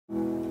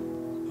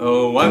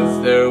Oh,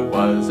 once there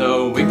was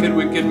a wicked,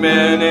 wicked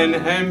man, and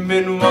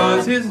Hamen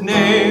was his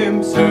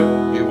name,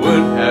 sir. He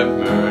would have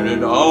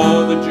murdered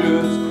all the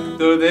Jews,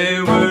 though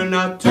they were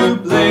not to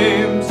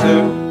blame,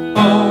 sir.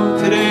 Oh,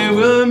 today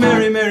will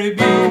merry, merry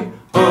be.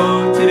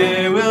 Oh,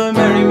 today will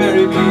merry,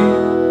 merry be.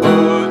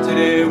 Oh,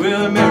 today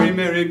will merry,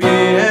 merry be.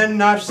 And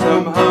nash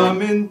some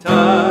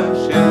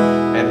hamentashen.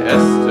 And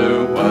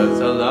Esther was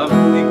a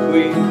lovely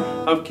queen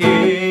of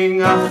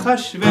King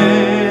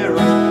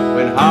Ahasuerus.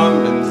 When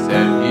Hamen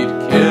said he'd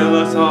kill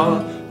us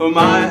all, oh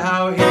my,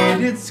 how he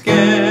did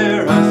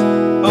scare us.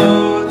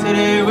 Oh,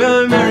 today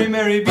will merry,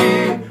 merry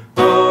be.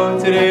 Oh,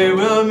 today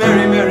will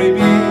merry, merry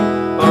be.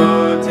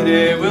 Oh,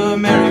 today will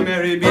merry,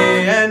 merry be.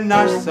 And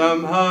nash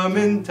some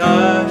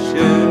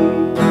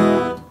hamentashen.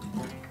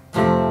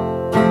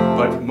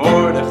 But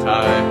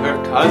Mordecai,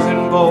 her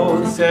cousin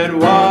bold, said,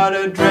 what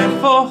a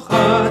dreadful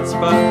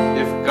chutzpah.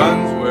 If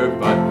guns were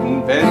but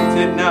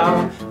invented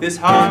now, this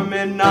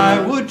Hamen I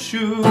would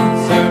shoot,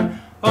 sir.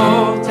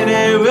 Oh,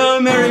 today will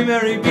merry,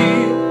 merry be.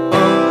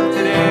 Oh,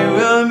 today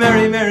will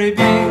merry, merry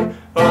be.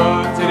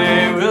 Oh,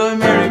 today will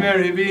merry,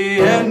 merry be.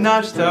 And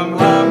nash some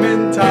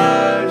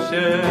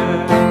hamentashen.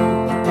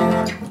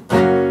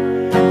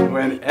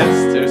 When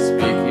Esther,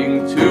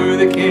 speaking to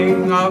the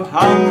king of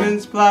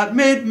Hamens' plot,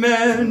 made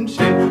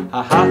mention,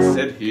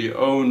 said he,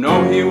 oh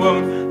no he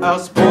won't, I'll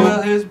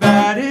spoil his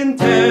bad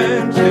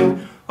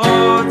intention.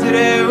 Oh,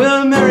 today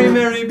will merry,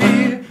 merry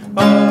be.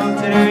 Oh,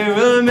 today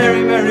will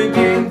merry, merry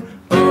be.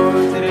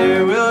 Oh,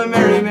 today will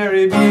merry,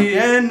 merry be.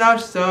 And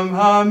nash some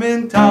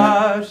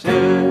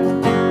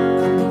hamentashen.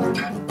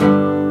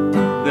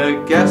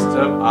 The guest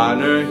of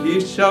honor he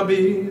shall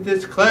be,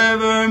 this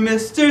clever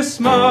Mr.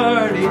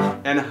 Smarty,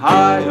 and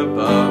high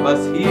above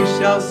us he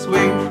shall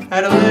swing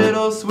at a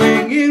little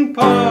swinging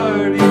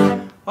party.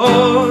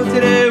 Oh,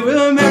 today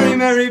will merry,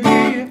 merry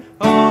be.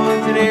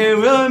 Oh, today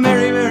will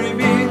merry, merry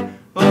be.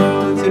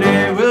 Oh,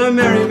 today will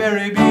merry,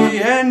 merry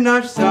be. And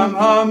nash some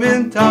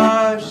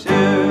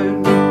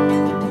hamentashen.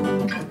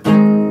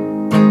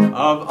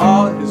 Of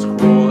all his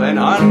cruel and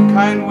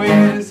unkind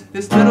ways,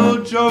 this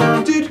little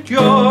joke did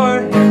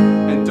cure him.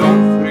 And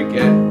don't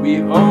forget,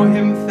 we owe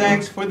him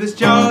thanks for this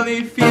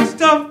jolly feast